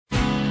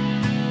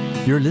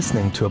You're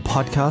listening to a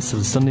podcast of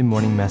the Sunday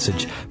morning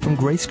message from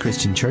Grace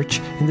Christian Church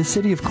in the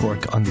city of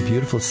Cork on the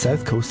beautiful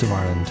south coast of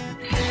Ireland.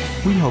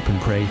 We hope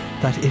and pray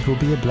that it will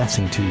be a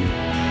blessing to you.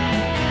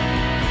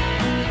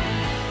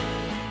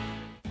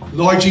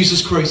 Lord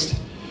Jesus Christ,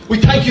 we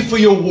thank you for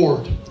your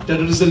word, that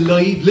it is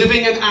alive,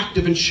 living and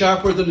active and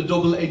sharper than a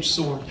double-edged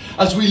sword.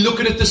 As we look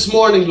at it this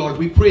morning, Lord,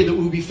 we pray that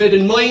we will be fed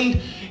in mind,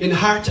 in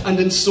heart and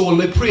in soul.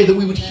 And I pray that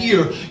we would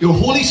hear your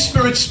Holy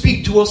Spirit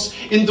speak to us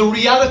in the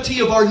reality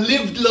of our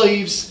lived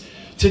lives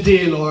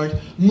today, Lord.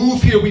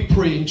 Move here, we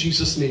pray, in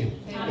Jesus' name.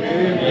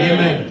 Amen.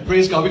 Amen.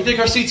 Praise God. We take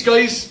our seats,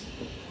 guys.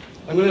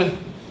 I'm going to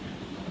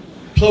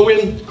plow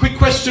in. Quick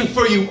question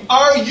for you.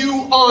 Are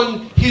you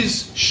on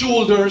his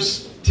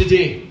shoulders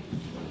today?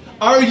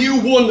 Are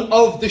you one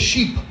of the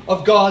sheep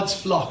of God's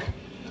flock?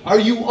 Are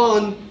you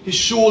on his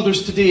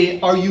shoulders today?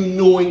 Are you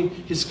knowing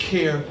his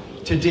care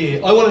today?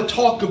 I want to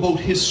talk about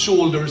his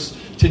shoulders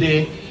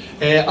today.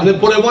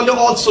 But I want to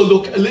also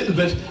look a little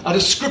bit at a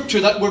scripture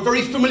that we're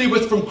very familiar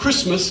with from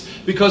Christmas,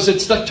 because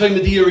it's that time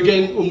of the year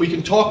again when we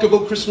can talk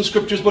about Christmas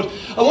scriptures. But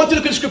I want to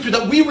look at a scripture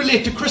that we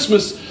relate to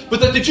Christmas,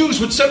 but that the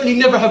Jews would certainly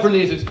never have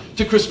related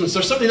to Christmas.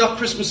 Or certainly not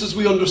Christmas as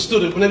we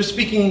understood it. When I was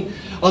speaking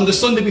on the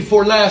Sunday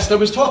before last, I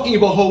was talking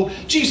about how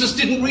Jesus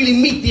didn't really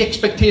meet the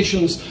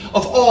expectations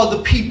of all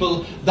the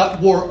people that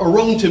were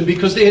around him,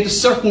 because they had a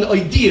certain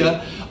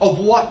idea of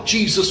what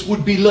Jesus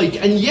would be like.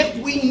 And yet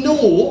we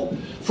know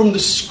from the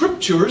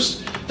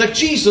scriptures that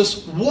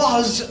Jesus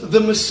was the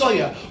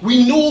Messiah.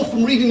 We know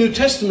from reading the New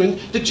Testament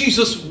that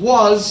Jesus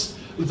was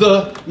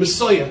the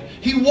Messiah.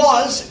 He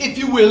was, if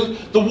you will,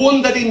 the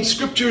one that in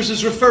scriptures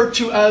is referred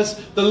to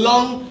as the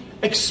long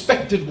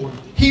expected one.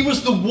 He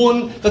was the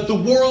one that the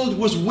world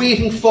was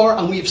waiting for,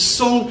 and we have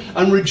sung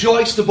and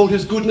rejoiced about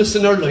his goodness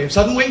in our lives,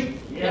 haven't we?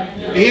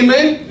 Yeah.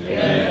 Amen?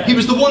 Yeah. He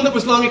was the one that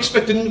was long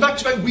expected. In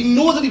fact, we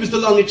know that he was the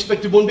long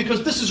expected one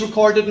because this is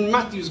recorded in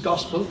Matthew's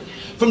Gospel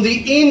from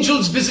the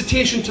angel's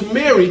visitation to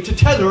Mary to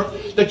tell her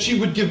that she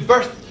would give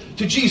birth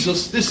to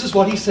Jesus. This is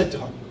what he said to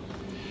her.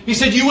 He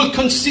said, "You will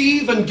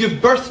conceive and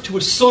give birth to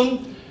a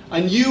son,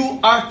 and you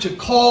are to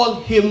call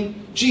him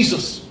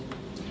Jesus.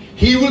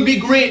 He will be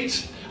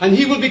great, and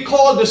he will be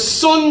called the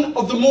Son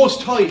of the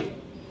Most High.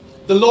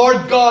 The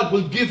Lord God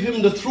will give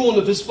him the throne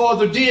of his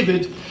father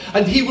David,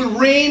 and he will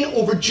reign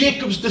over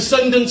Jacob's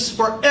descendants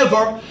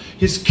forever.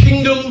 His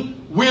kingdom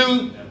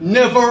will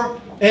never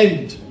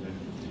end."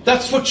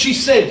 That's what she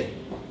said.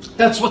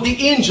 That's what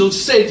the angel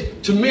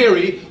said to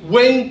Mary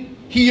when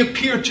he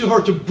appeared to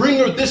her to bring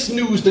her this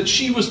news that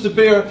she was to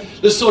bear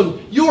the son.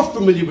 You're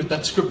familiar with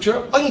that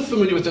scripture. I'm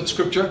familiar with that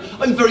scripture.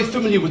 I'm very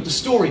familiar with the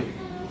story.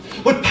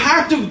 But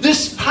part of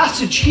this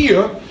passage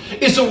here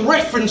is a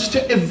reference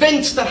to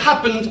events that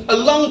happened a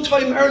long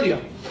time earlier.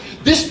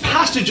 This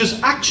passage is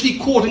actually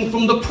quoting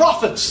from the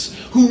prophets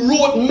who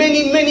wrote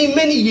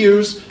many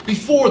years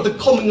before the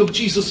coming of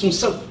Jesus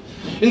himself.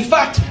 In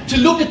fact, to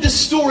look at this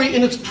story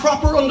in its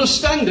proper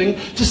understanding,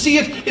 to see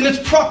it in its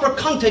proper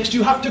context,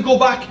 you have to go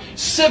back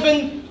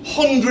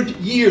 700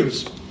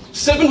 years.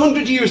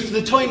 700 years to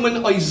the time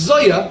when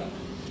Isaiah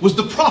was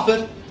the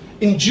prophet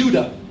in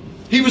Judah.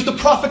 He was the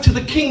prophet to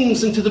the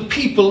kings and to the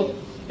people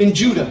in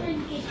Judah.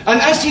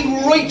 And as he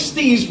writes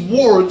these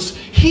words,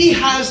 he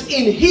has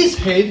in his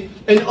head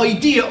an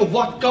idea of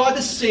what God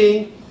is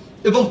saying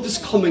about this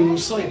coming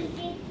Messiah.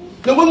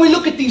 Now when we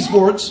look at these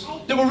words,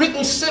 they were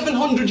written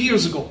 700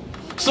 years ago.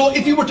 So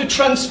if you were to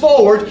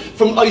transforward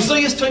from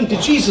Isaiah's time to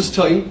Jesus'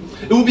 time,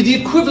 it would be the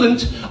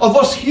equivalent of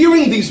us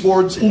hearing these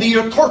words in the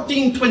year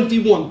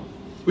 1321,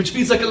 which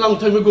feels like a long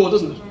time ago,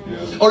 doesn't it?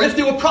 Yeah. Or if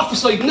they were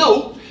prophesied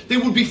now, they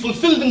would be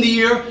fulfilled in the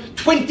year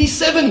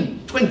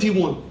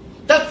 2721.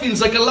 That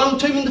feels like a long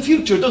time in the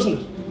future, doesn't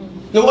it?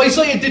 Now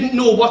Isaiah didn't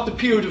know what the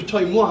period of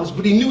time was,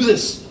 but he knew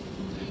this,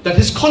 that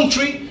his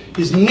country,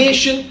 his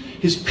nation,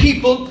 his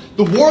people,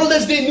 the world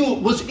as they knew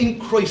it was in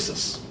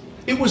crisis.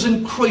 It was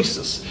in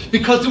crisis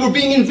because they were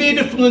being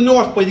invaded from the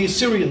north by the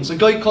Assyrians. A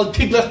guy called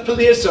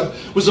Tiglath-Pileser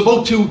was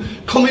about to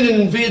come in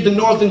and invade the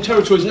northern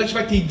territories. And in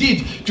fact, he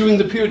did during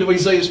the period of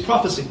Isaiah's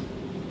prophecy.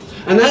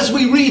 And as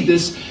we read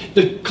this,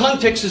 the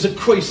context is a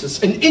crisis,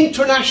 an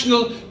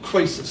international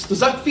crisis. Does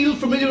that feel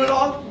familiar at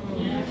all?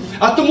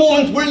 At the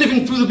moment, we're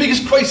living through the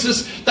biggest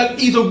crisis that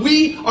either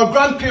we, our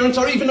grandparents,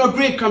 or even our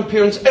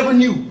great-grandparents ever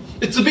knew.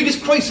 It's the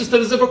biggest crisis that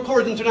has ever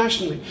occurred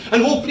internationally.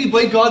 And hopefully,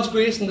 by God's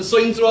grace, and the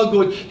signs are all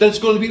good, that it's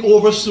going to be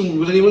over soon.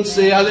 Will anyone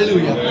say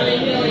hallelujah?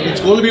 Hallelujah.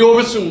 It's going to be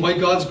over soon, by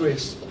God's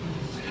grace.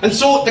 And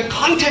so the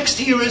context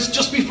here is,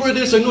 just before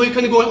this, I know you're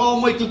kind of going,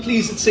 "Oh, Michael,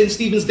 please, it's St.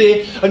 Stephen's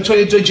Day. I'm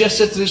trying to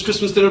digest it to this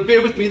Christmas dinner.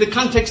 Bear with me." The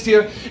context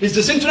here is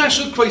this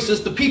international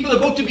crisis, the people are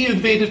about to be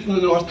invaded from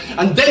the north,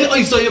 and then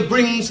Isaiah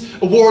brings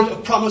a word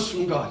of promise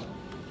from God.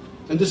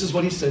 And this is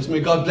what he says. May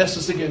God bless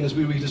us again as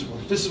we read his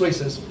word. This is what he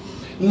says.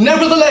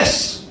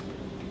 "Nevertheless,"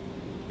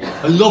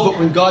 I love it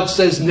when God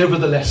says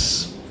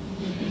nevertheless.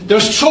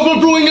 There's trouble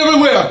brewing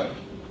everywhere,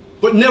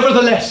 but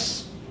nevertheless.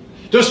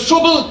 There's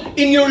trouble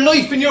in your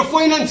life, in your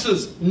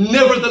finances,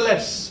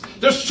 nevertheless.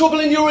 There's trouble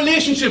in your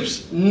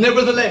relationships,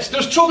 nevertheless.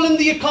 There's trouble in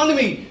the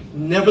economy,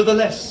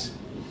 nevertheless.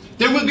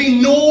 There will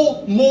be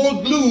no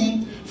more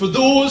gloom for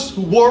those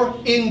who were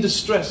in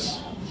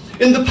distress.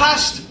 In the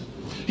past,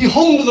 he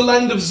humbled the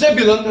land of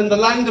Zebulun and the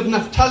land of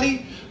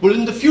Naphtali, but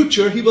in the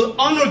future he will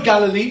honour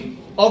Galilee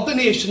of the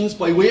nations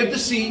by way of the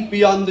sea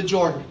beyond the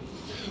Jordan.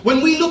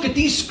 When we look at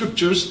these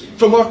scriptures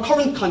from our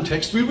current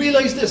context, we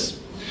realise this.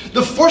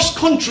 The first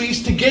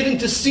countries to get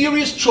into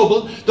serious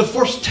trouble, the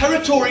first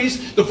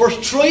territories, the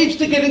first tribes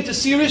to get into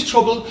serious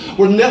trouble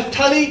were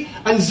Naphtali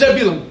and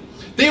Zebulun.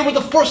 They were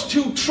the first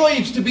two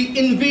tribes to be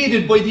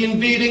invaded by the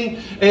invading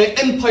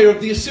empire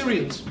of the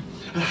Assyrians.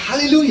 And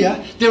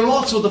hallelujah, they're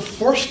also the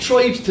first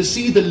tribes to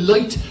see the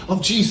light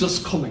of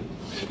Jesus coming.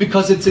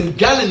 Because it's in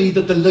Galilee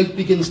that the light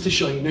begins to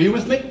shine. Are you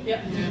with me?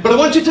 Yeah. But I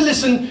want you to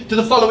listen to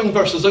the following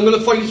verses. I'm going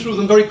to fire through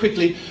them very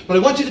quickly. But I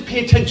want you to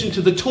pay attention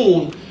to the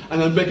tone.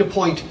 And I'll make a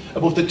point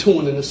about the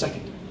tone in a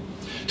second.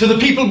 To the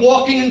people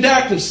walking in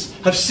darkness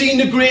have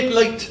seen a great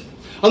light.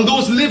 On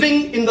those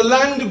living in the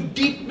land of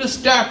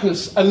deepest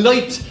darkness, a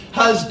light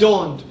has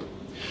dawned.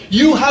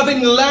 You have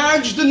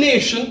enlarged the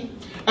nation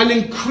and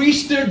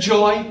increased their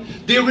joy.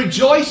 They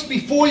rejoice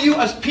before you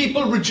as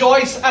people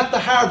rejoice at the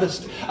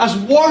harvest, as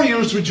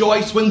warriors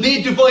rejoice when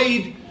they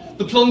divide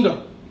the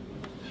plunder.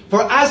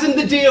 For as in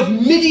the day of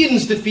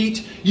Midian's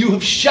defeat, you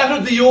have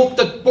shattered the yoke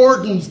that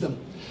burdens them,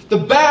 the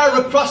bar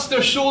across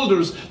their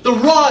shoulders, the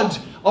rod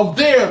of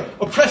their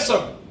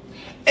oppressor.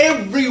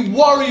 Every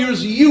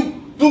warrior's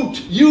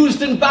boot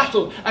used in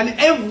battle, and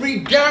every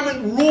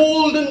garment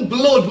rolled in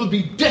blood will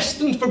be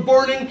destined for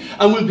burning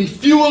and will be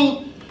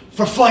fuel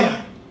for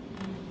fire.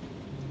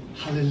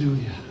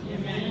 Hallelujah.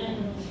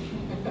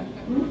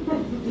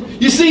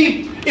 You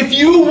see, if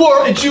you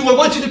were a Jew, I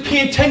want you to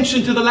pay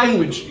attention to the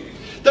language.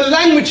 The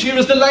language here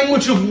is the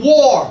language of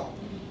war,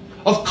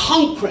 of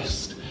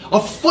conquest,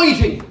 of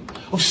fighting,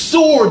 of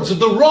swords, of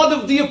the rod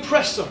of the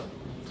oppressor,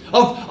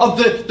 of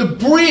the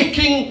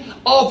breaking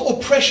of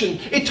oppression.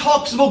 It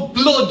talks about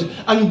blood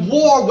and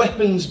war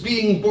weapons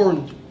being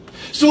burned.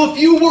 So if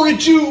you were a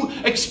Jew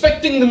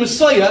expecting the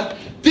Messiah,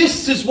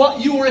 this is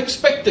what you were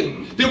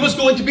expecting. There was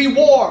going to be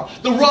war.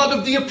 The rod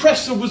of the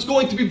oppressor was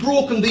going to be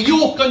broken. The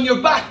yoke on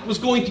your back was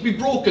going to be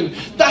broken.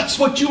 That's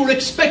what you were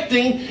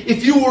expecting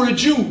if you were a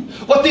Jew.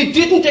 What they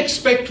didn't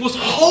expect was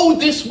how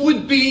this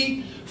would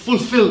be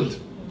fulfilled.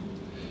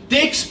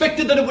 They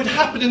expected that it would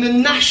happen in a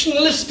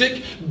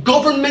nationalistic,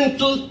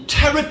 governmental,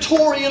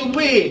 territorial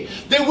way.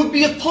 There would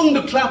be a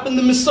thunderclap and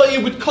the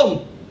Messiah would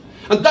come.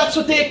 And that's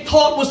what they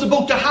thought was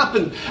about to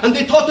happen. And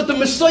they thought that the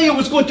Messiah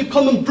was going to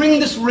come and bring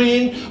this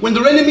reign when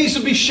their enemies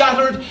would be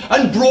shattered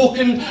and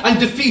broken and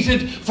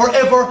defeated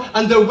forever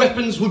and their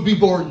weapons would be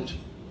burned.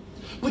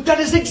 But that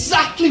is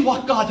exactly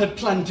what God had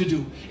planned to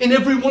do in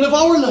every one of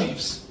our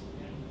lives.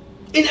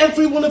 In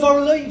every one of our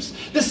lives.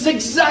 This is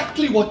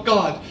exactly what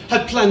God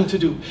had planned to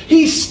do.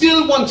 He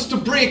still wants to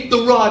break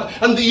the rod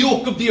and the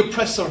yoke of the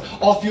oppressor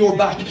off your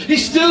back. He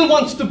still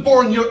wants to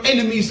burn your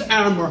enemy's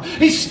armour.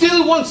 He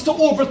still wants to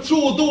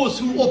overthrow those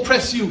who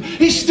oppress you.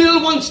 He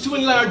still wants to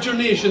enlarge your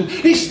nation.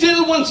 He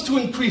still wants to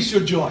increase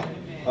your joy.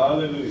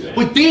 Hallelujah.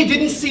 But they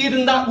didn't see it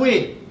in that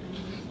way.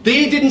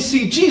 They didn't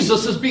see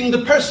Jesus as being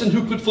the person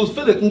who could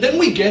fulfill it. And then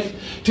we get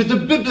to the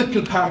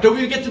biblical part, or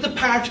we get to the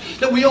part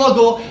that we all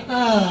go,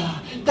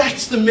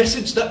 that's the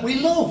message that we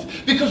love.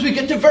 Because we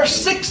get to verse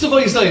 6 of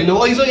Isaiah.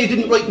 Now, Isaiah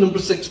didn't write number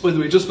 6, by the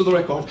way, just for the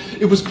record.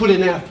 It was put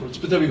in afterwards,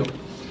 but there we go.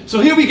 So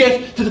here we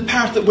get to the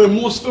part that we're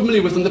most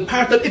familiar with, and the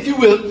part that, if you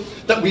will,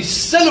 that we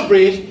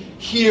celebrate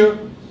here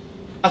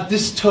at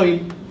this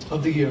time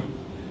of the year.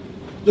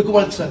 Look at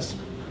what it says.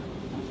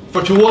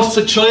 For to us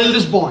a child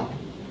is born.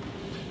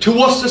 To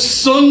us a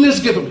son is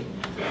given,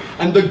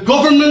 and the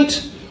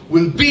government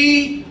will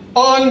be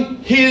on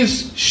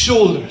his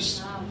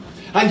shoulders.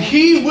 And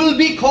he will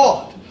be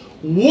called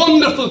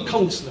Wonderful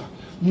Counselor,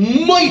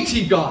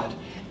 Mighty God,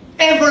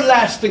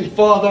 Everlasting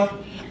Father,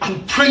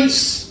 and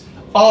Prince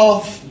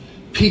of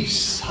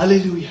Peace.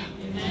 Hallelujah.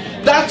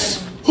 Amen.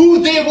 That's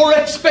who they were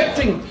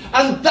expecting,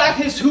 and that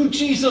is who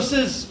Jesus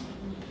is.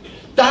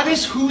 That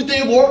is who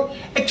they were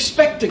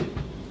expecting.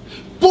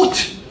 But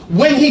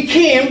when he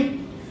came,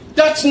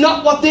 that's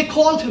not what they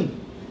called him.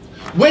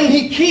 When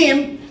he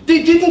came,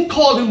 they didn't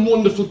call him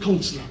Wonderful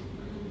Counselor.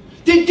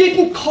 They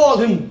didn't call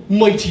him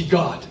Mighty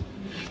God.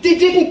 They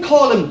didn't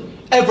call him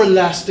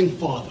Everlasting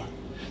Father.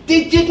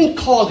 They didn't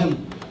call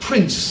him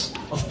Prince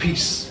of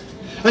Peace.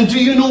 And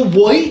do you know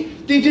why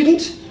they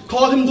didn't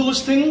call him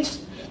those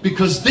things?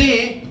 Because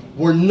they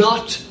were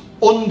not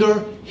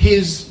under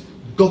his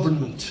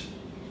government.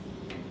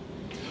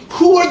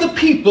 Who are the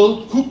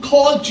people who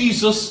called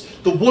Jesus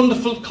the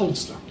Wonderful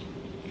Counselor?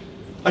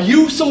 Are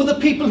you some of the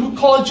people who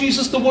call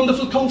Jesus the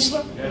Wonderful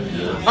Counselor?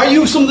 Yes. Are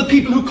you some of the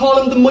people who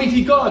call him the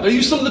Mighty God? Are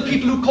you some of the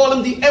people who call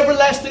him the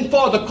Everlasting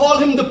Father? Call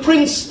him the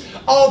Prince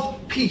of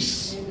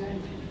Peace.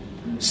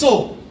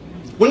 So,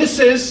 when it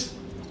says,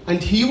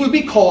 and he will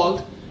be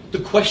called, the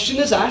question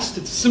is asked,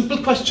 it's a simple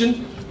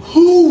question,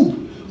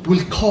 who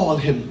will call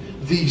him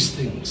these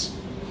things?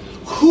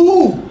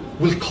 Who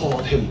will call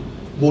him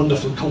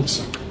Wonderful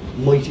Counselor,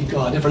 Mighty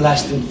God,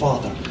 Everlasting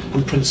Father,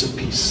 and Prince of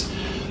Peace?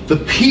 The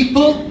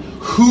people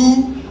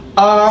who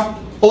are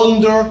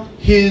under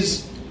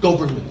his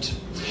government.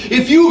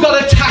 If you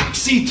got a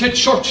taxi to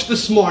church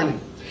this morning,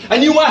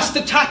 and you ask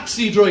the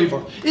taxi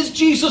driver, is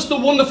Jesus the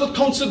wonderful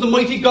Counselor, the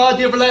mighty God,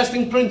 the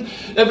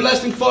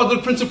everlasting Father,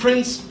 the Prince of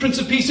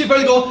Peace? You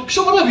better go,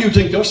 sure, whatever you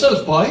think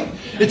yourself, boy.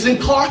 It's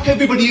in Cork,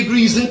 everybody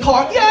agrees in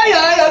Cork.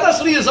 Yeah, that's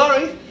what he is,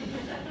 alright.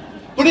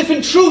 But if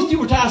in truth you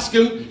were to ask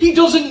him, he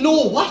doesn't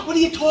know. What are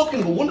you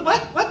talking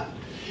about? What?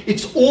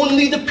 It's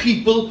only the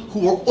people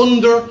who are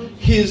under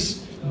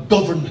his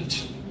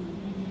government.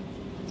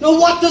 Now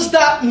what does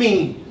that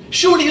mean?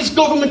 Surely his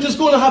government is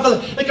going to have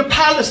a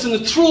palace and a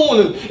throne,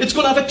 and it's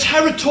going to have a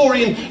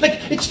territory, and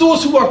it's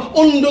those who are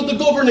under the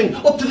governing.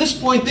 Up to this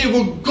point they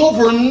were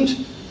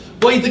governed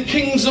by the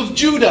kings of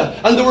Judah,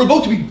 and they were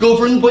about to be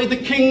governed by the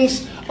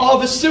kings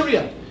of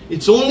Assyria.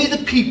 It's only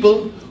the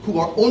people who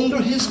are under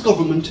his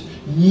government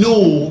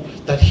know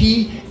that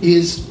he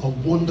is a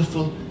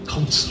wonderful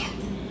counselor.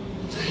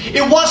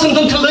 It wasn't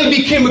until I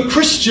became a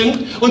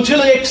Christian,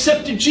 until I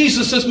accepted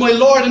Jesus as my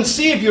Lord and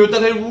Saviour,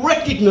 that I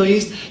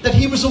recognized that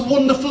he was a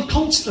wonderful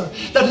counselor,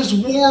 that his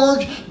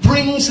word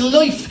brings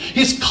life.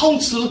 His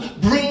counsel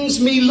brings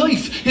me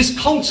life. His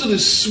counsel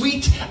is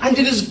sweet and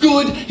it is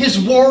good. His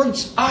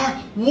words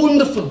are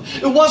wonderful.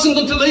 It wasn't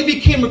until I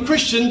became a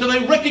Christian that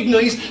I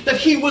recognized that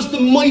he was the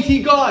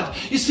mighty God.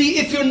 You see,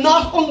 if you're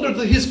not under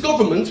his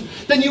government,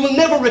 then you will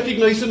never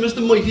recognize him as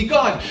the mighty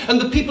God.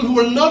 And the people who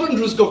are not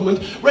under his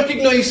government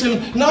recognize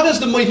him not as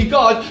the mighty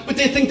God, but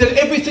they think that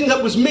everything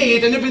that was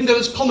made and everything that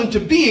has come into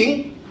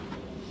being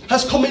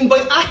has come in by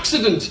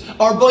accident,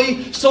 or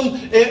by some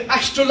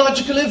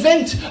astrological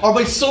event, or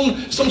by some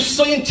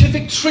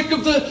scientific trick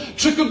of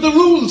the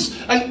rules.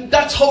 And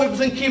that's how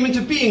everything came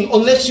into being.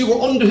 Unless you were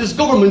under his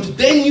government,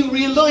 then you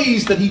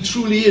realize that he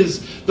truly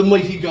is the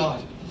mighty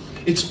God.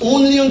 It's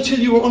only until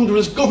you are under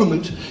his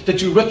government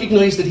that you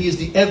recognize that he is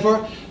the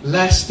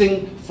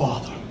everlasting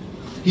Father.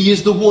 He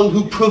is the one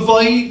who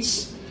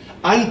provides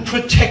and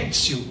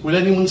protects you. Will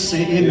anyone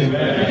say amen?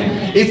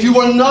 Amen? If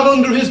you are not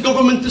under his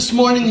government this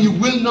morning, you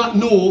will not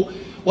know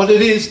what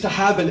it is to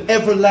have an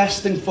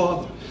everlasting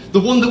Father.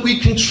 The one that we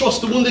can trust,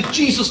 the one that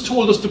Jesus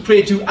told us to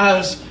pray to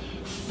as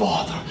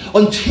Father.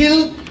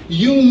 Until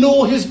you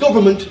know his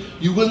government,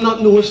 you will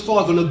not know his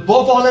Father. And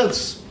above all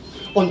else,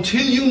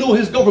 until you know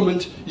his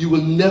government, you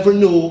will never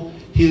know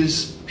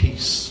his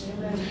peace.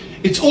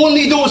 It's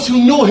only those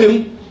who know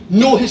him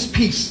know his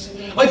peace.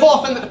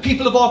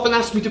 People have often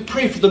asked me to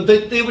pray for them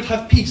that they would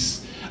have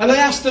peace. And I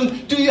ask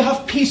them, do you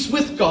have peace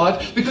with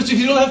God? Because if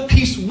you don't have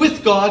peace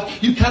with God,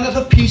 you cannot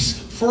have peace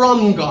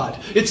from God.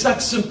 It's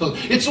that simple.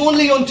 It's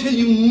only until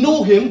you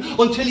know him,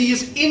 until he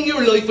is in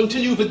your life,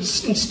 until you've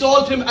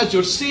installed him as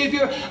your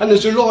Saviour and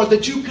as your Lord,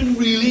 that you can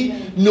really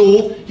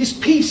know his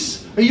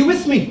peace. Are you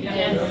with me?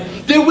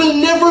 Yes. There will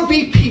never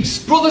be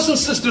peace. Brothers and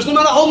sisters, no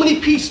matter how many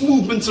peace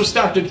movements are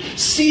started,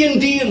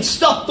 C&D and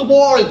Stop the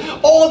War, and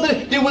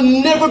there will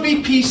never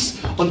be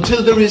peace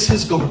until there is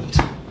his government.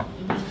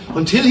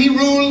 Until he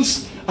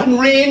rules and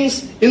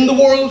reigns in the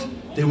world,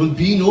 there will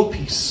be no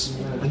peace.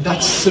 And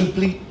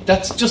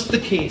that's just the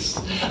case.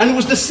 And it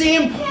was the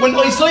same when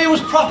Isaiah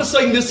was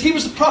prophesying this. He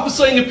was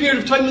prophesying a period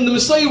of time when the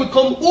Messiah would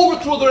come,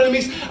 overthrow their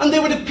enemies, and they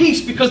would have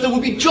peace because there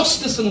would be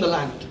justice in the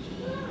land.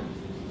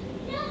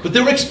 But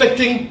they were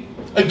expecting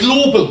a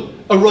global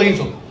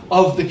arrival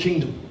of the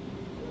kingdom.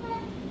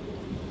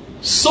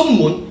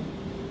 Someone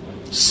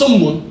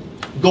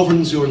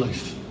governs your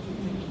life.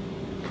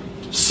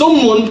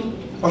 Someone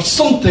or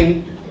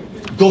something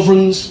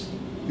governs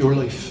your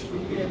life.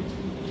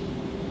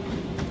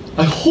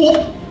 I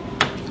hope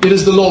it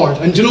is the Lord.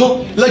 And you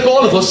know, like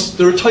all of us,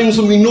 there are times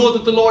when we know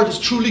that the Lord is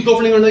truly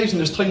governing our lives, and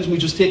there's times when we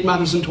just take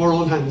matters into our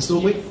own hands,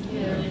 don't we?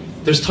 Yeah.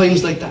 There's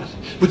times like that.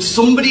 But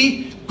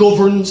somebody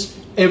governs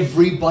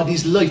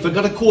everybody's life. I've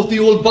got to quote the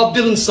old Bob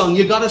Dylan song.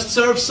 You got to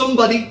serve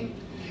somebody.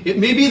 It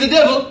may be the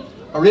devil,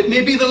 or it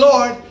may be the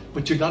Lord,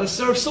 but you got to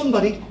serve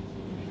somebody.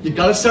 You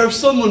got to serve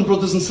someone,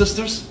 brothers and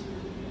sisters.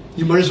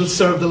 You might as well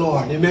serve the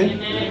Lord.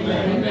 Amen?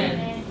 Amen.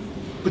 Amen.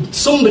 But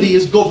somebody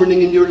is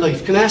governing in your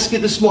life. Can I ask you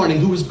this morning,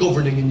 who is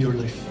governing in your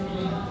life?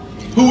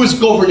 Who is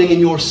governing in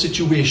your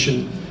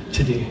situation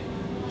today?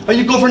 Are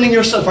you governing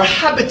yourself? Are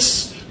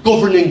habits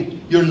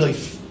governing your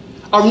life?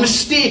 Are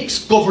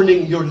mistakes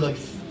governing your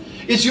life?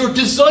 Is your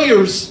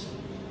desires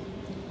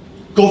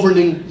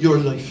governing your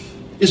life?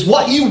 Is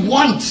what you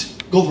want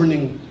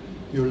governing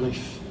your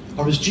life?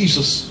 Or is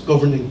Jesus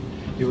governing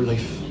your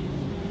life?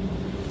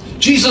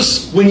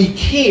 Jesus, when he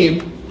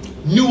came,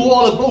 knew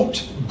all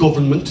about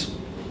government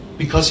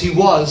because he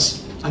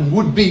was and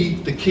would be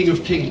the King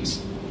of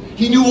Kings.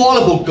 He knew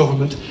all about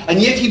government,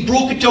 and yet he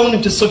broke it down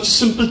into such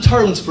simple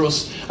terms for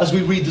us as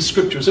we read the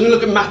scriptures. And we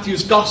look at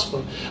Matthew's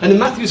Gospel. And in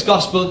Matthew's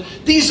Gospel,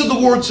 these are the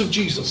words of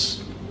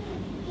Jesus.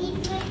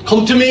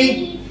 Come to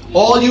me,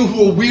 all you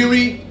who are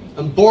weary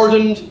and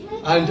burdened,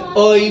 and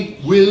I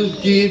will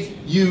give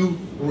you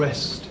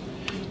rest.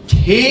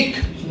 Take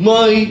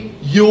my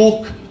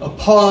yoke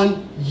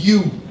upon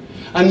you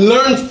and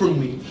learn from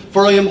me,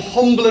 for I am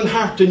humble in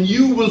heart, and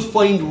you will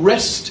find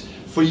rest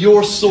for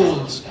your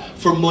souls.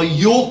 For my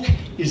yoke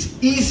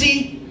is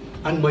easy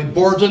and my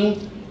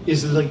burden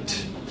is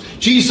light.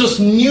 Jesus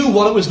knew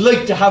what it was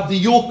like to have the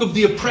yoke of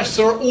the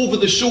oppressor over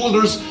the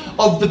shoulders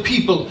of the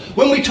people.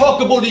 When we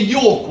talk about a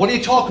yoke, what are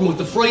you talking about?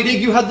 The fried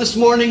egg you had this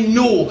morning?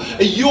 No.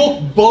 A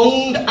yoke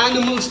bound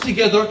animals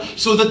together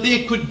so that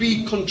they could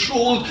be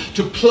controlled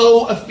to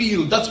plough a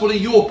field. That's what a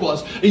yoke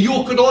was. A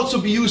yoke could also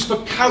be used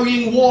for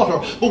carrying water.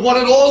 But what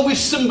it always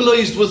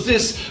symbolized was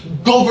this: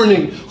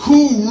 governing.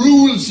 Who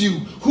rules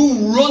you?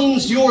 Who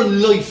runs your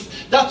life?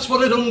 That's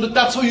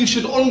how you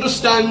should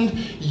understand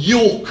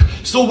yoke.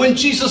 So when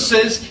Jesus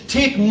says,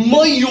 take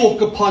my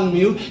yoke upon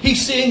you,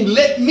 he's saying,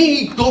 let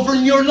me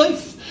govern your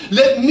life.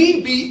 Let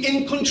me be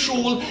in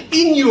control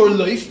in your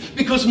life,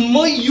 because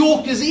my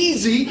yoke is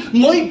easy,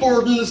 my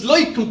burden is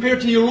light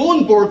compared to your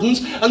own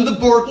burdens and the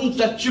burdens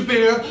that you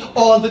bear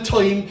all the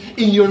time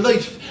in your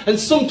life. And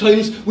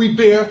sometimes we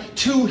bear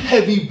too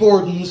heavy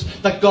burdens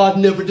that God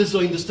never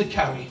designed us to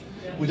carry.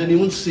 Would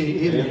anyone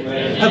say amen?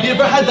 Amen? Have you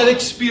ever had that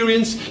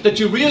experience that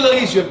you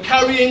realize you're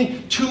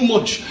carrying too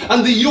much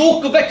and the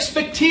yoke of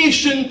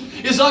expectation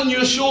is on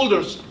your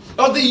shoulders?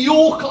 Or the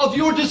yoke of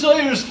your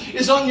desires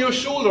is on your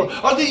shoulder?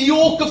 Or the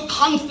yoke of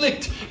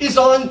conflict is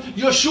on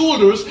your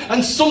shoulders,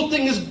 and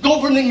something is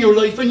governing your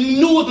life and you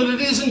know that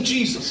it isn't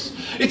Jesus?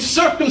 It's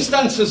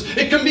circumstances.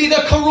 It can be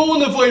the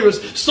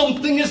coronavirus.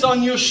 Something is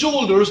on your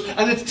shoulders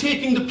and it's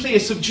taking the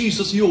place of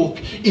Jesus'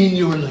 yoke in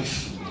your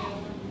life.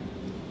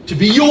 To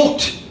be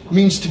yoked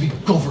means to be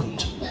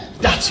governed.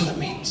 That's what it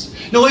means.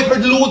 Now, I've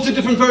heard loads of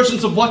different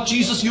versions of what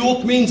Jesus'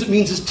 yoke means. It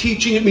means his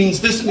teaching, it means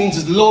this, it means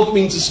his love, it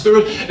means his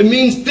spirit. It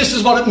means, this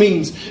is what it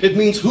means. It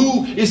means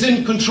who is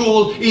in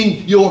control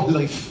in your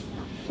life.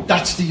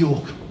 That's the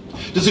yoke.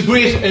 There's a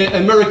great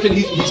American,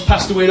 he's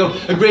passed away now,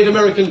 a great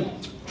American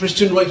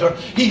Christian writer.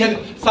 He had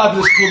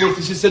fabulous quote with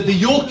this. He said, the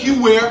yoke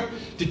you wear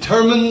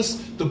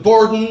determines the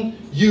burden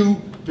you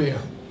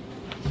bear.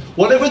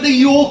 Whatever the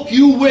yoke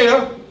you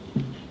wear,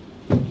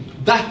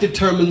 that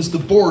determines the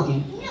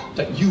burden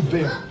that you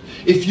bear.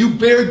 If you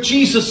bear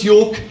Jesus'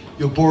 yoke,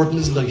 your burden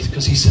is light,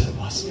 because he said it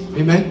was.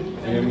 Amen?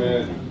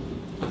 Amen.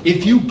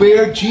 If you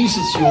bear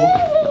Jesus'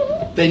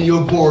 yoke, then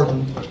your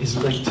burden is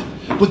light.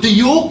 But the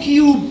yoke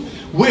you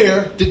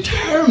wear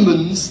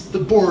determines the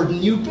burden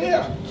you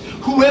bear.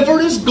 Whoever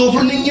is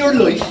governing your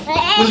life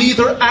will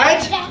either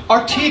add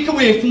or take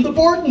away from the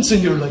burdens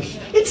in your life.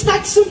 It's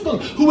that simple.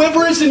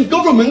 Whoever is in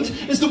government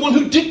is the one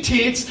who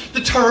dictates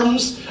the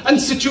terms and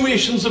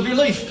situations of your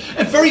life.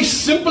 A very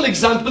simple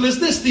example is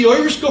this. The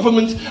Irish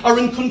government are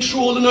in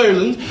control in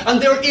Ireland, and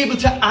they're able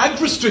to add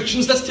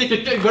restrictions. Let's take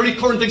a very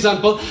current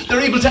example.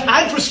 They're able to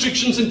add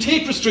restrictions and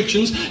take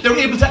restrictions. They're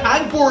able to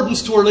add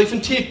burdens to our life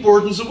and take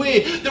burdens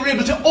away. They're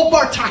able to up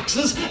our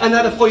taxes and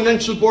add a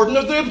financial burden.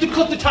 Or they're able to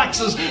cut the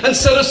taxes and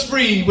set us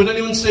free. Would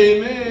anyone say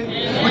amen?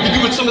 Amen. We could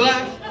do with some of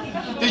that.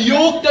 The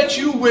yoke that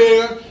you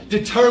wear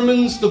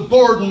determines the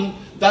burden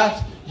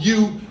that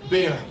you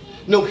bear.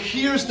 Now,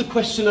 here's the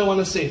question I want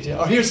to say to you,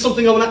 or here's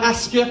something I want to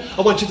ask you.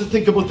 I want you to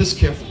think about this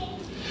carefully.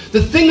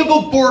 The thing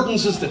about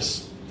burdens is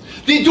this.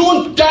 They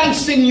don't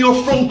dance in your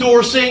front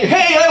door saying,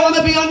 hey, I want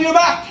to be on your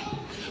back.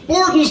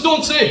 Burdens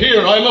don't say,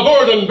 here, I'm a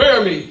burden,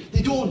 bear me.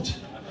 They don't.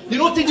 You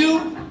know what they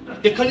do?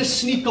 They kind of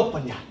sneak up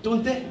on you,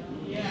 don't they?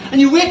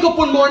 And you wake up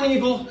one morning and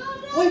you go,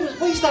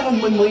 why is that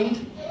on my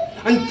mind?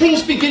 And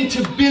things begin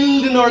to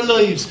build in our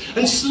lives.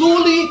 And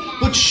slowly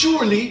but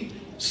surely,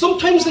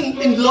 sometimes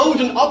in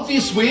loud and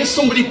obvious ways,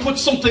 somebody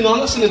puts something on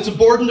us and it's a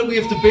burden that we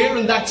have to bear,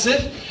 and that's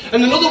it.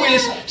 And in other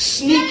ways,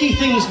 sneaky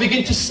things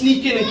begin to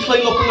sneak in and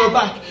climb up on our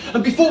back.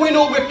 And before we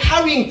know it, we're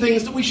carrying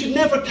things that we should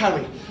never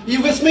carry. Are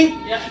you with me?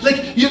 Yeah.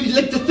 Like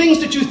the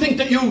things that you think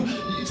that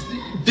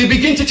they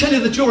begin to tell you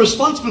that you're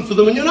responsible for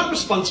them, and you're not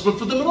responsible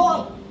for them at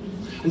all.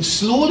 And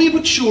slowly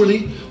but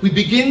surely, we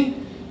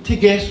begin to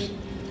get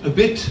a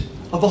bit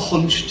of a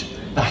hunched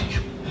back.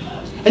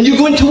 And you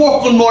go into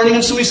work one morning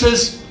and somebody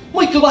says,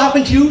 Michael, what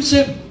happened to you? You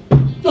say,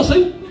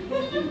 nothing.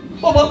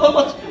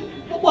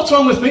 What's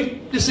wrong with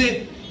me? You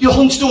say, you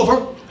hunched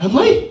over. Am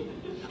I?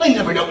 I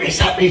never noticed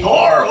that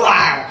before.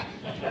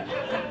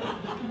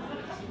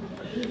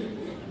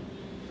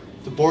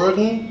 The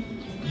burden,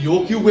 the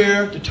yoke you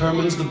wear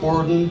determines the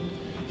burden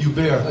you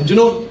bear. And you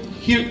know,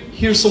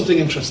 here's something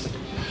interesting.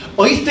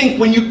 I think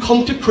when you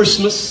come to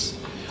Christmas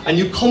and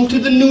you come to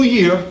the new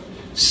year,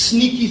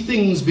 sneaky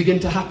things begin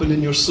to happen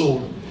in your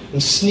soul,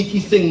 and sneaky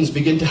things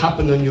begin to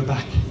happen on your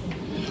back.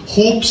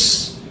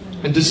 Hopes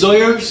and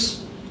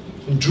desires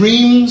and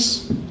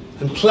dreams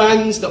and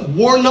plans that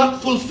were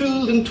not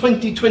fulfilled in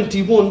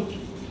 2021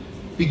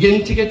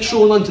 begin to get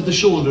thrown onto the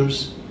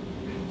shoulders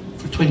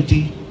for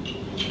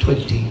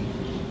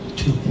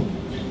 2022.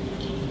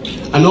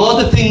 And all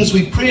the things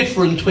we prayed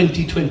for in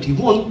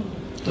 2021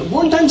 that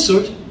weren't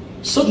answered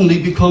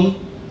suddenly become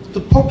the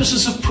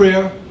purposes of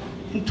prayer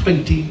in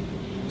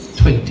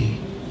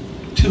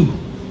 2022.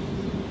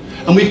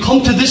 And we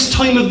come to this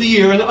time of the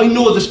year, and I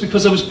know this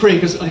because I was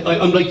praying, because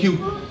I'm like you.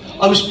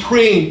 I was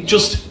praying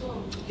just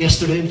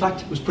yesterday, in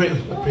fact. I pray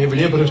every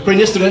day, but I was praying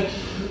yesterday.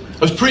 I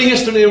was praying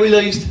yesterday and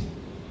realised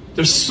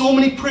there's so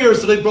many prayers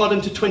that I brought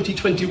into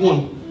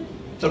 2021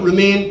 that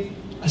remain,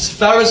 as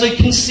far as I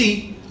can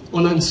see,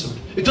 unanswered.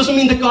 It doesn't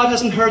mean that God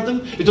hasn't heard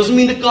them. It doesn't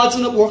mean that God's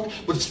not at work.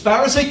 But as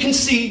far as I can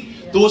see,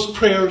 those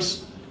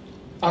prayers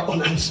are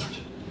unanswered.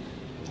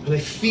 And I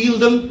feel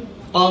them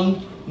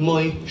on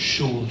my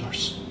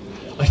shoulders.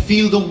 I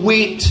feel the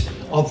weight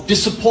of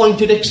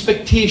disappointed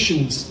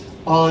expectations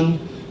on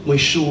my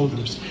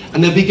shoulders.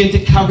 And I begin to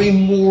carry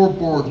more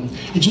burden.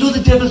 And you know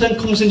the devil then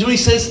comes in and he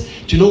says,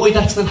 do you know why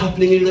that's not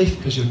happening in your life?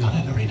 Because you're not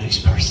a very nice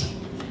person.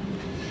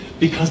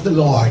 Because the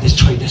Lord is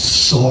trying to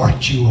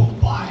sort you out,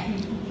 boy.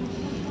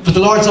 But the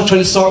Lord's not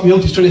trying to sort me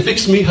out, He's trying to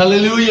fix me.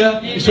 Hallelujah.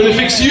 He's trying to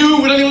fix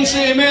you. Would anyone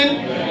say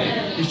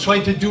amen? He's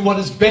trying to do what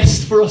is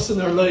best for us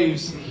in our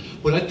lives.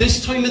 But at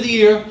this time of the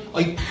year,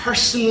 I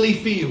personally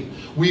feel,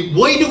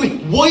 why do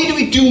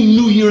we do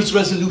New Year's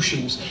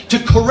resolutions? To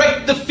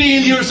correct the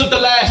failures of the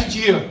last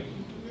year.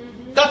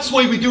 That's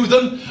why we do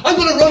them. I'm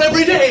going to run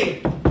every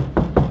day.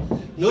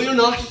 No, you're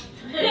not.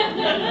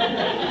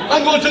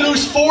 I'm going to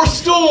lose 4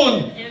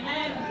 stone.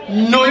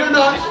 No, you're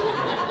not.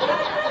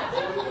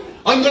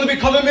 I'm going to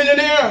become a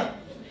millionaire.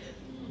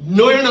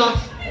 No, you're not.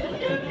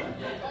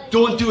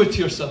 Don't do it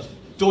to yourself.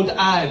 Don't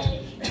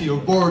add to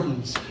your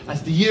burdens.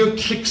 As the year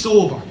clicks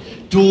over,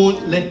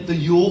 don't let the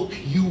yoke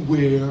you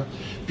wear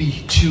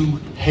be too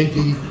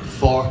heavy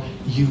for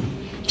you.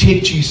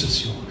 Take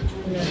Jesus' yoke.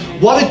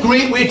 What a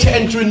great way to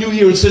enter a new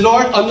year and say,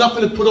 Lord, I'm not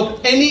going to put up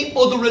any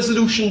other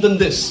resolution than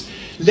this.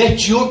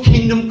 Let your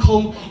kingdom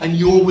come and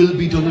your will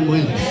be done in my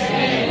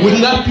life.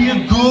 Wouldn't that be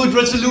a good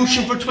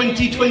resolution for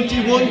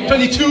 2021,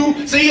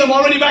 22? See, I'm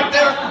already back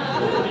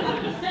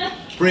there.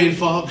 Brain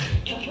fog.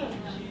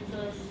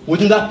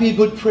 Wouldn't that be a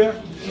good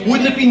prayer?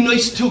 Wouldn't it be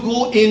nice to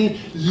go in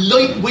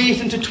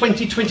lightweight into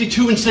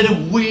 2022 instead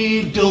of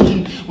weighed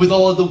down with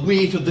all the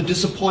weight of the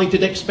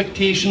disappointed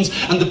expectations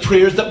and the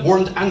prayers that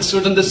weren't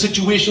answered and the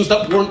situations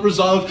that weren't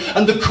resolved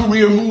and the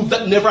career move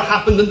that never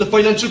happened and the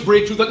financial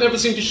breakthrough that never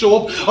seemed to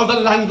show up or the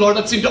landlord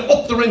that seemed to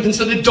up the rent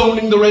instead of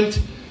downing the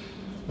rent?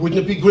 Wouldn't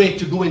it be great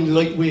to go in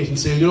lightweight and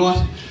say, you know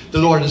what? The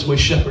Lord is my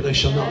shepherd, I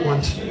shall not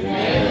want.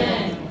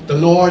 The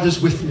Lord is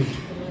with me.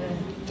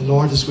 The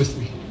Lord is with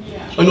me.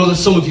 I know that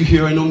some of you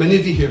here, I know many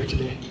of you here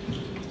today,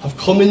 have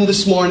come in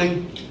this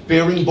morning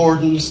bearing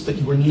burdens that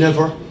you were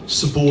never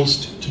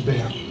supposed to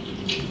bear.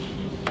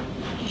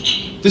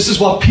 This is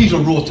what Peter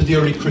wrote to the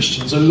early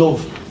Christians. I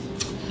love.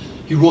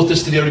 He wrote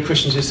this to the early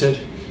Christians. He said,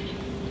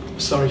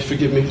 sorry,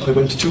 forgive me, I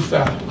went too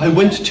far. I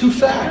went too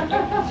far.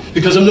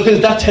 Because I'm looking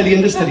at that telly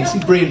and this telly. See,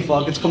 brain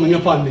fog, it's coming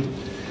upon me.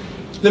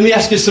 Let me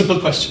ask you a simple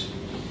question.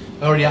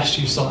 I already asked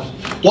you, you saw it.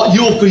 What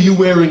yoke are you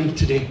wearing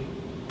today?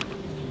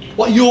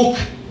 What yoke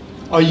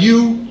are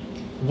you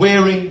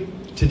wearing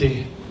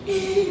today?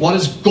 What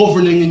is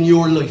governing in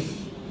your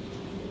life?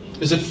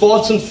 Is it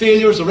faults and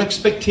failures or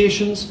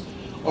expectations?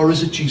 Or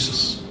is it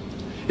Jesus?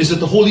 Is it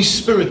the Holy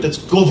Spirit that's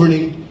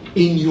governing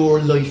in your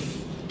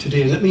life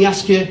today? Let me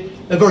ask you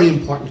a very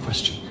important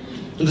question.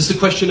 And this is a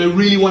question I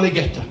really want to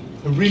get to.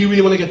 I really,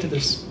 really want to get to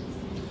this.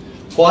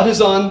 What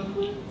is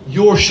on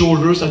your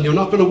shoulders? And you're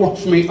not going to work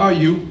for me, are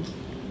you?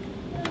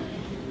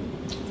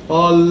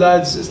 Oh,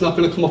 lads, it's not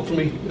going to come up for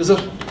me, is it?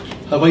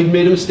 Have I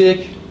made a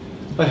mistake?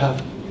 I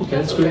have. Okay,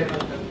 that's great.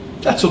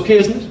 That's okay,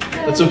 isn't it?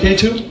 That's okay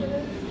too?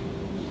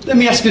 Let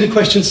me ask you the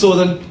question so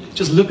then.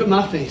 Just look at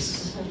my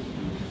face.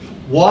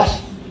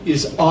 What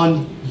is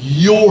on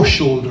your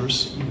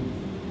shoulders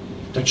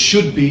that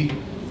should be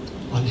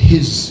on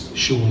His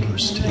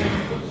shoulders today?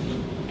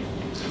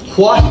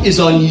 What is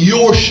on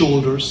your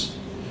shoulders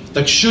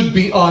that should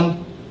be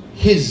on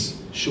His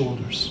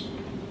shoulders?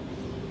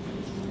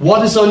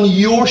 What is on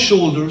your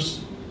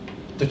shoulders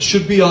that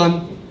should be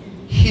on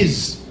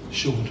His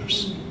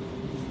shoulders?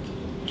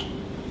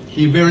 Are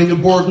you bearing a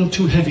burden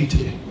too heavy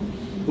today?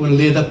 We're going to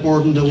lay that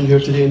burden down here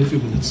today in a few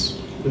minutes.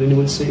 Would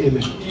anyone say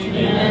amen?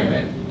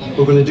 Amen.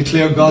 We're going to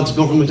declare God's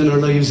government in our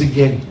lives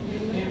again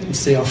and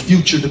say our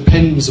future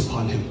depends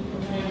upon Him.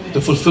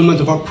 The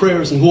fulfillment of our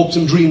prayers and hopes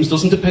and dreams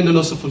doesn't depend on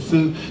us to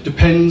fulfill,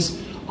 depends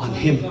on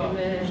Him.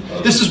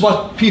 This is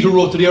what Peter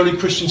wrote to the early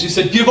Christians. He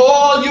said, give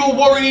all your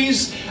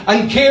worries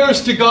and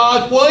cares to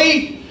God.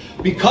 Why?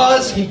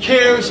 Because He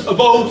cares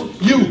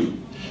about you.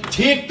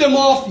 Take them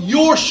off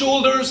your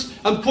shoulders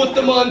and put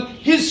them on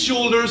His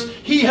shoulders.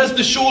 He has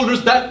the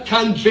shoulders that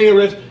can bear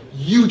it.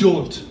 You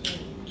don't.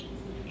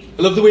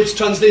 I love the way it's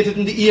translated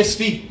in the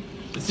ESV.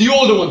 It's the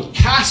older one.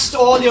 Cast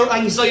all your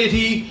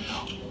anxiety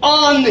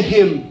on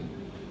Him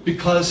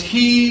because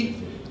He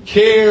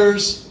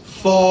cares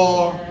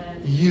for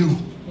you.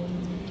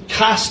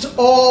 Cast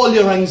all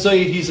your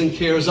anxieties and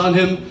cares on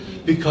Him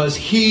because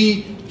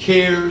He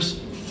cares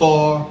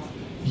for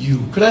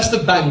you. Could I ask the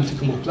band to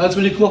come up? Lads,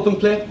 will you come up and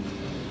play?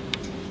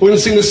 We're going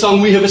to sing the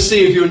song, We Have a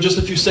Saviour, in just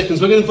a few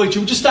seconds. We're going to invite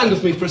you. Just stand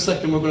with me for a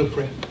second. We're going to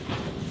pray.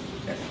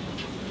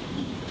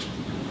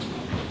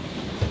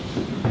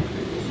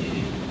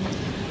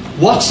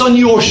 What's on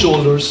your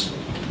shoulders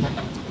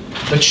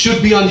that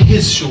should be on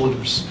His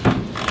shoulders?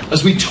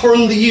 As we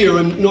turn the year,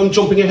 and I'm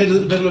jumping ahead a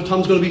little bit, and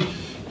Tom's going to be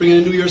bringing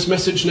a New Year's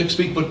message next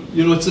week, but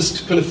it's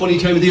this kind of funny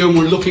time of the year, and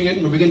we're looking at it,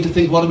 and we're beginning to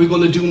think, what are we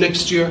going to do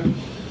next year?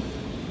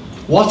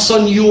 What's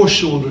on your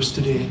shoulders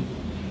today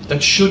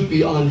that should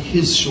be on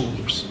His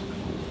shoulders?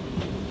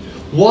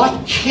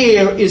 What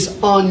care is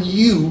on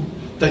you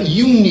that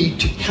you need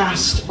to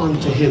cast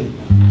onto Him?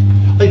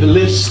 I have a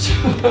list.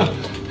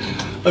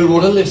 I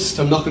wrote a list.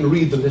 I'm not going to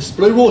read the list,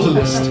 but I wrote a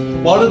list.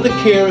 What are the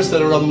cares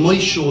that are on my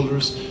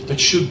shoulders that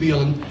should be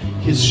on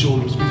His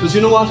shoulders? Because you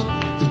know what?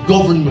 The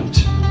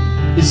government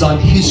is on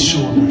His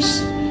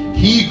shoulders.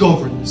 He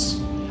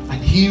governs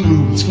and He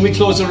rules. Can we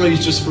close our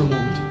eyes just for a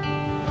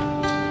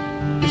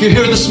moment? If you're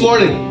here this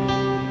morning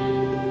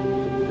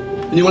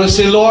and you want to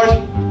say, Lord,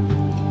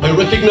 I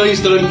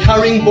recognize that I'm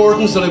carrying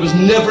burdens that I was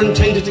never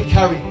intended to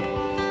carry.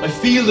 I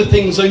feel the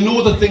things, I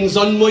know the things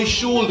on my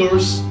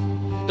shoulders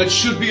that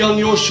should be on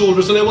your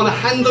shoulders, and I want to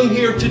hand them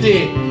here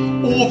today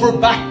over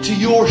back to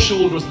your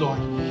shoulders, Lord.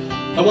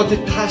 I want to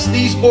pass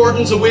these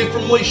burdens away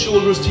from my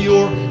shoulders to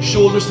your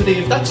shoulders today.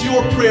 If that's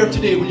your prayer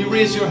today, will you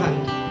raise your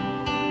hand?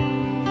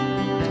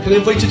 Can I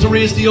invite you to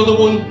raise the other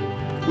one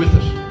with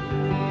it?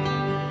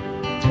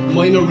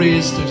 Mine are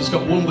raised. I just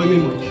got one by my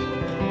mic.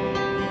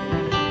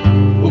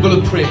 We're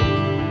going to pray.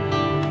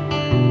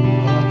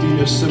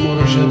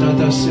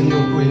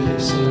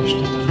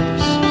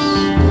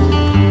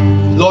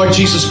 Lord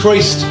Jesus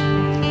Christ,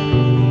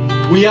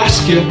 we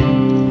ask you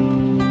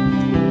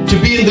to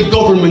be in the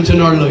government in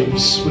our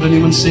lives. Would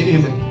anyone say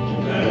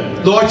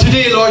amen? Lord,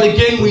 today, Lord,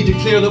 again we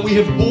declare that we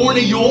have borne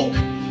a yoke.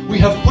 We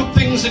have put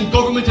things in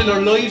government in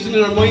our lives and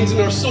in our minds and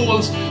our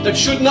souls that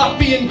should not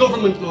be in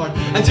government, Lord.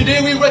 And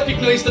today we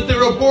recognize that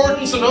there are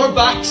burdens on our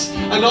backs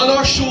and on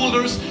our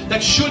shoulders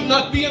that should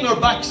not be on our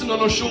backs and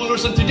on our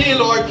shoulders. And today,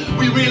 Lord,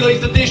 we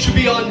realize that they should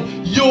be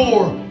on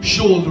your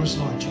shoulders,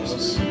 Lord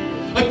Jesus.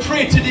 I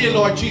pray today,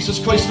 Lord Jesus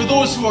Christ, for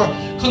those who are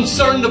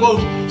concerned about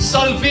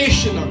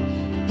salvation or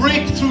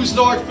breakthroughs,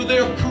 Lord, for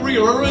their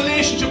career or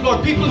relationship,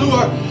 Lord. People who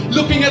are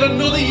looking at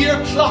another year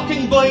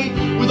clocking by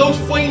without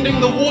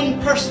finding the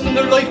one person in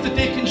their life that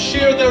they can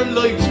share their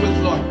lives with,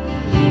 Lord.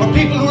 Or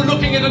people who are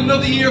looking at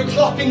another year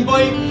clocking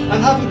by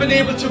and haven't been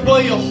able to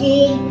buy a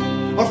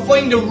home or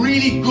find a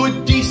really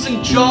good,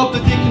 decent job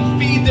that they can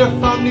feed their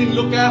family and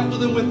look after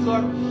them with,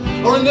 Lord.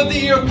 Or another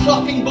year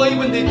clocking by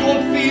when they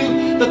don't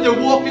feel that they're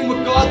walking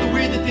with God the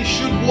way that they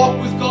should walk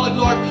with God,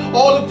 Lord.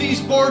 All of these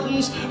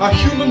burdens are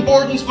human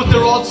burdens, but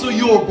they're also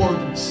your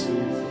burdens.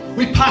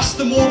 We pass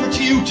them over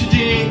to you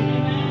today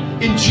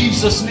in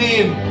Jesus'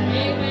 name.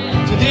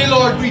 Today,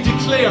 Lord, we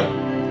declare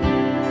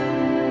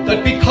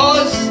that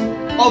because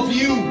of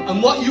you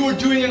and what you are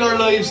doing in our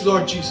lives,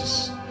 Lord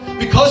Jesus,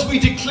 because we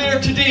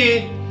declare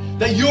today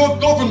that your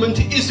government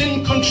is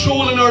in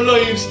control in our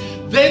lives,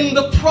 then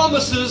the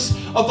promises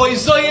of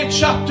Isaiah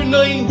chapter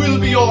 9 will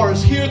be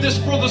ours. Hear this,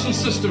 brothers and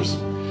sisters.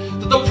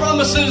 That the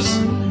promises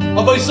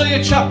of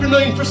Isaiah chapter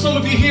 9, for some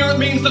of you here, it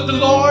means that the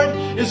Lord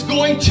is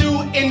going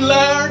to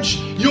enlarge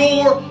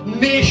your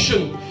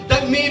nation.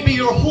 That may be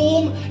your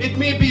home, it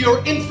may be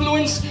your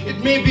influence,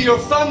 it may be your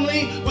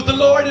family, but the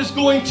Lord is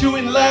going to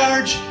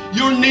enlarge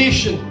your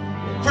nation.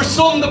 For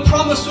some, the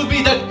promise will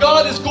be that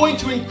God is going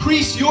to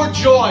increase your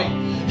joy.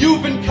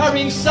 You've been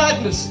carrying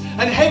sadness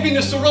and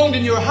heaviness around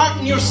in your heart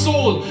and your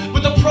soul,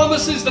 but the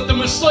promise is that the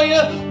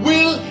Messiah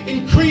will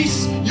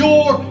increase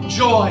your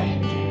joy.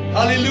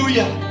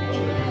 Hallelujah.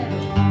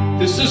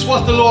 This is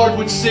what the Lord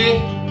would say,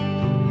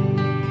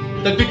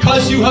 that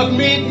because you have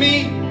made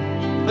me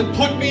and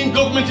put me in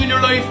government in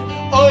your life,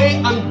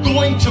 I am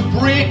going to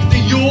break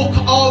the yoke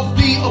of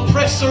the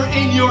oppressor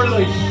in your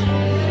life.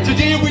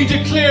 Today we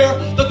declare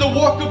that the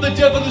work of the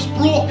devil is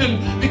broken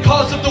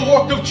because of the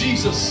work of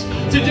Jesus.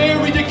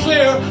 Today we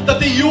declare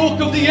that the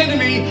yoke of the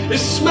enemy is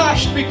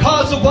smashed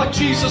because of what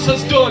Jesus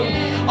has done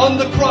on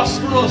the cross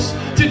for us.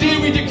 Today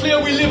we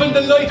declare we live in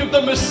the light of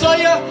the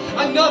Messiah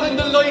and not in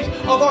the light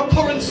of our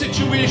current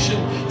situation.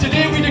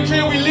 Today we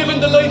declare we live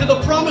in the light of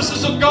the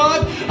promises of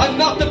God and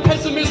not the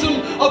pessimism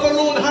of our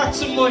own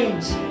hearts and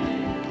minds.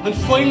 And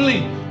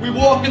finally, we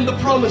walk in the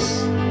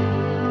promise.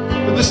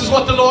 And this is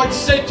what the Lord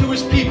said to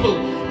His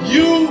people.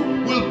 You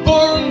will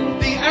burn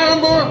the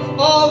armor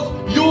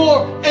of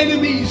your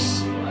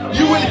enemies.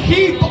 You will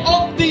heap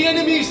up the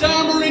enemy's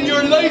armor in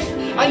your life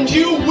and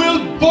you will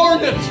burn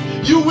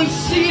it. You will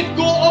see it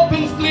go up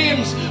in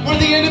flames. Where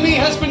the enemy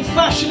has been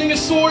fashioning a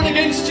sword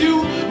against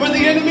you, where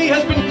the enemy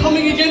has been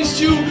coming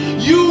against you,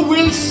 you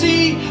will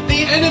see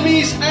the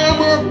enemy's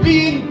armor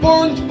being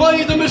burnt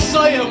by the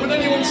Messiah. Would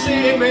anyone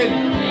say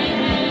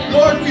amen?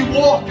 Lord, we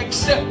walk,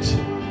 accept.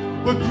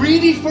 We're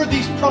greedy for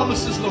these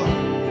promises, Lord.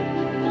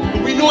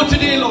 But we know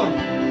today, Lord,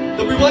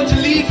 that we want to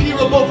leave here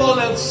above all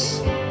else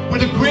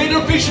with a greater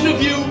vision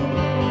of you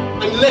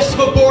and less of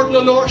a burden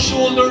on our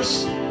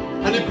shoulders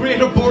and a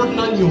greater burden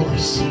on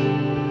yours.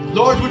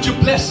 Lord, would you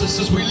bless us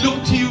as we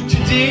look to you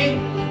today,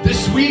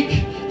 this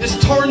week,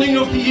 this turning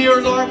of the year,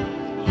 Lord.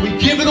 We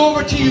give it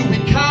over to you. We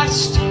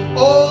cast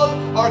all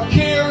our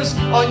cares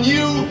on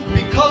you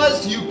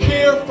because you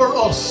care for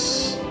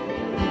us.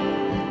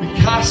 We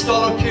cast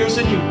all our cares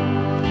on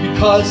you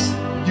because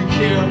you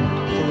care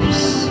for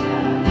us.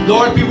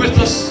 Lord, be with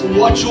us and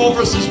watch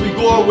over us as we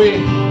go our way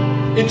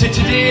into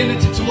today and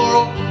into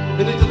tomorrow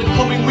and into the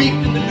coming week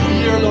and the new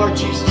year, Lord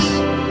Jesus.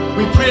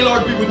 We pray,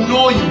 Lord, we would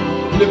know you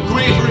in a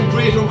greater and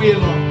greater way,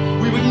 Lord.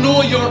 We would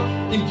know your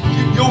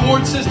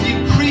word says the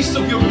increase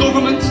of your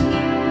government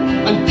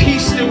and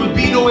peace, there will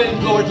be no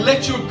end, Lord.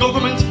 Let your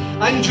government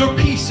and your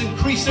peace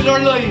increase in our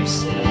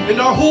lives, in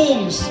our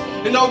homes,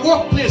 in our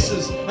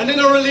workplaces, and in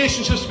our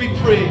relationships, we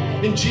pray.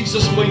 In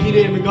Jesus' mighty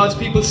name. And God's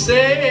people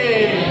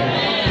say,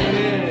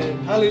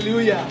 Amen.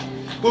 Hallelujah.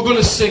 We're going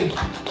to sing.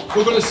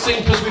 We're going to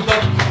sing because we've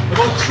got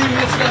about 3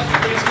 minutes left.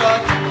 Praise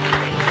God.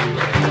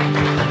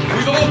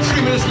 We've about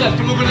 3 minutes left,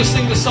 and we're going to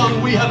sing the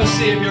song, We Have a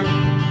Savior.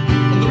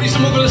 And the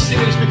reason we're going to sing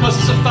it is because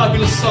it's a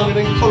fabulous song, and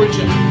I encourage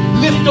you.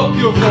 Lift up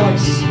your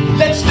voice.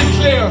 Let's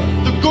declare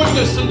the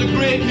goodness and the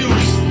great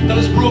news that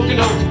has broken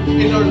out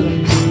in our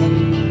lives.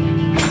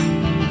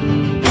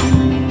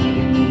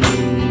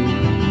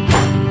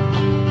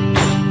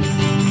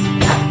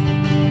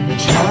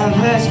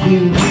 Has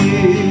been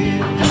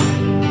here,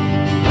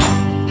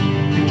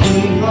 the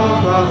King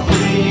of our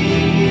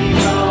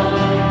freedom.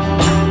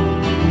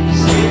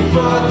 Sing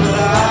for the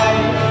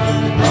light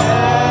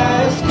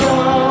has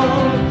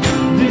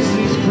come. This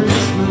is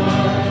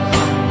Christmas.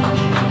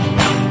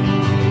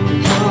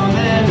 Come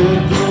and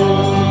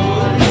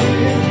adore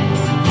Him.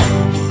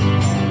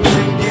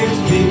 Bring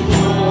gifts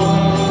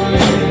before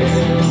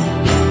Him.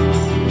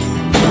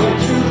 Go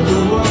to the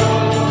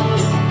world,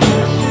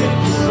 worship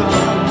the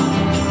Son.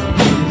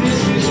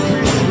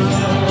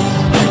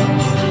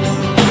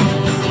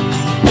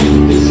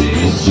 This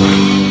is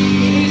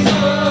Jesus,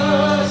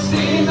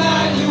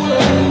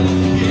 Emmanuel,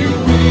 here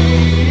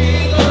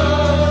with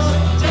us.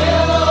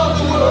 Tell all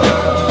the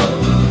world,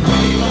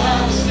 we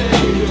have a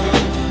Savior,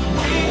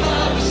 we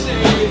have a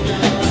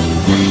Savior.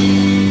 We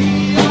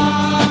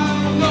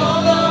are no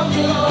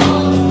longer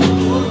lost,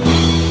 for He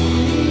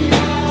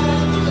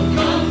has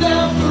come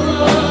down for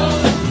us.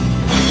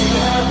 We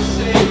have a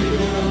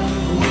Savior,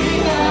 we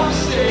have a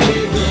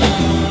Savior.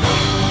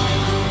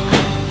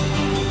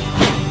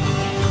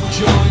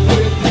 Join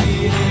with the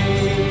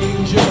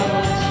angels,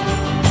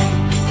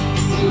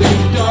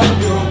 lift up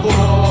your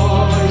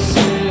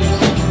voices,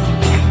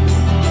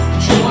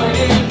 join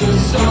in the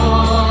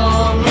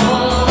song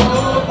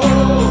of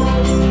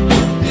hope.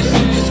 This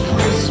is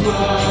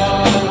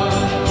Christmas.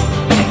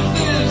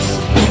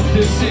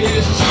 This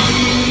is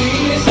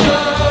Jesus,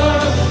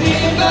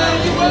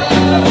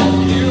 Emmanuel,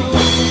 here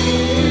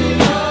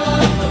with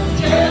us.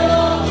 Tell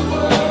all the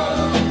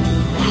world,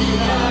 we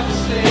have a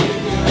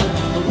Savior,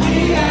 we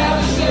have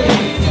a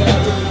Savior.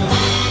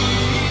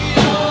 We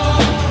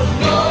are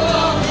no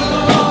longer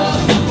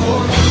lost,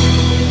 for He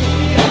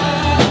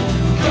has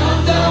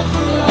come down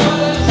for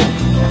us.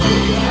 We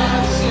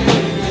have a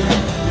Savior,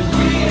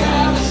 we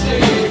have a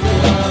Savior.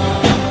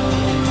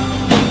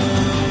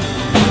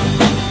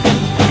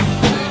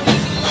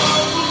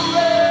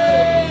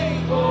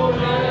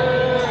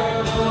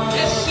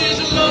 Yes, His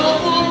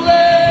love will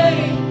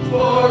reign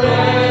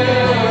forever.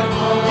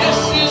 Yes,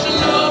 His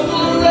love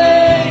will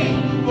reign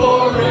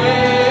forever.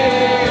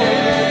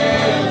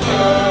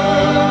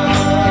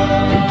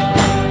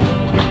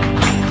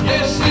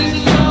 Yes, His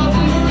love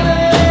will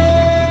reign.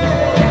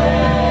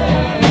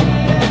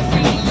 Yes,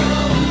 His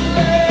love will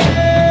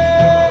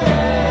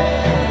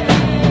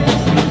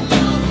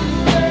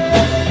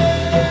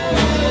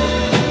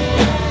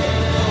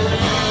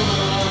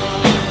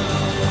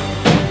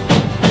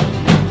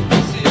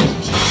This is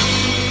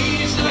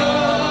Jesus,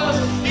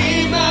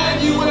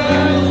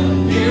 Emmanuel,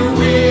 here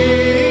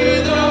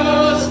with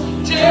us.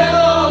 Tell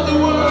all the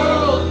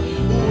world,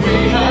 we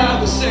have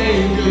a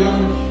Savior,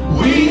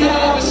 we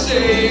have a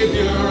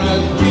Savior,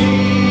 and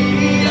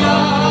we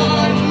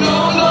are no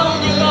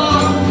longer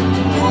lost,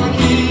 for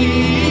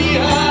He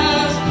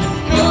has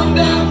come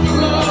down for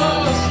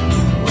us.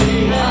 We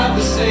have a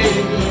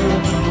Savior,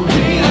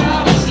 we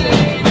have a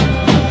Savior.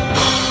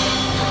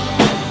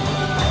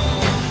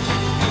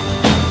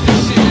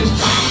 This is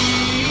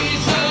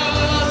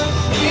Jesus,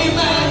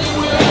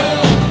 Emmanuel,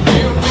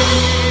 here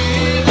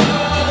with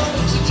us.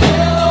 So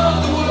tell all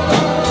the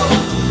world,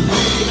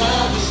 we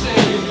have a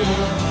Savior,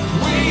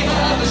 we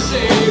have a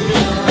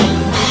Savior, and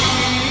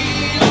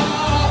we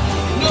are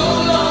no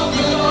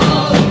longer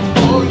lost,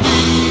 for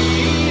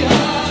He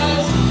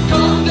has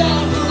come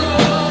down for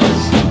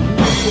us.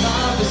 We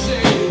have a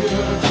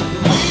Savior,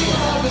 we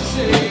have a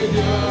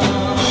Savior.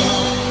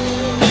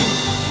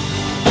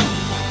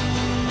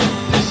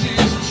 This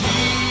is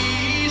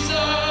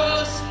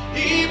Jesus,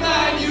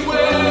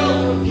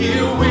 Emmanuel,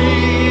 here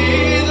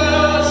with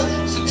us.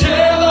 So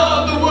tell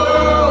all the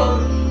world,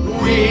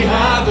 we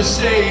have a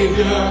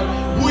Savior,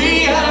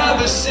 we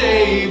have a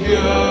Savior.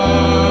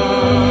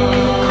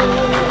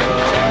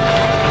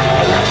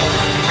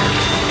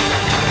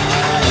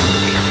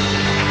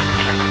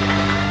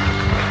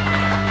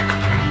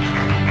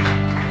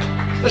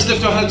 Let's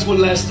lift our hands one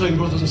last time,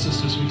 brothers and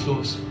sisters, as we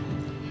close.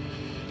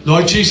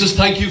 Lord Jesus,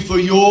 thank you for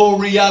your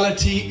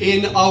reality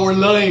in our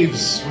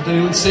lives. Would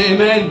anyone say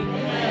amen?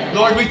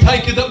 Lord, we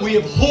thank you that we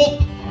have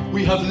hope,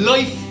 we have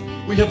life,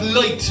 we have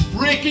light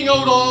breaking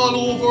out all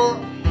over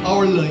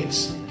our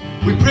lives.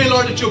 We pray,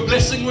 Lord, that your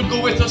blessing would go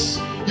with us,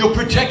 your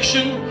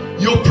protection,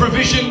 your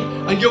provision,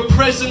 and your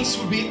presence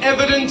would be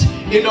evident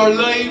in our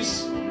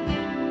lives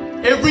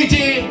every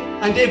day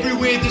and every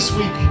way this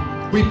week.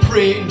 We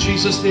pray in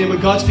Jesus' name. And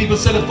God's people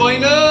said a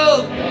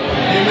final.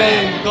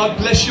 Amen. God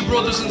bless you,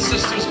 brothers and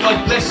sisters.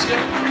 God bless you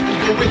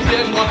and go with you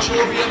and watch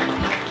over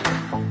you.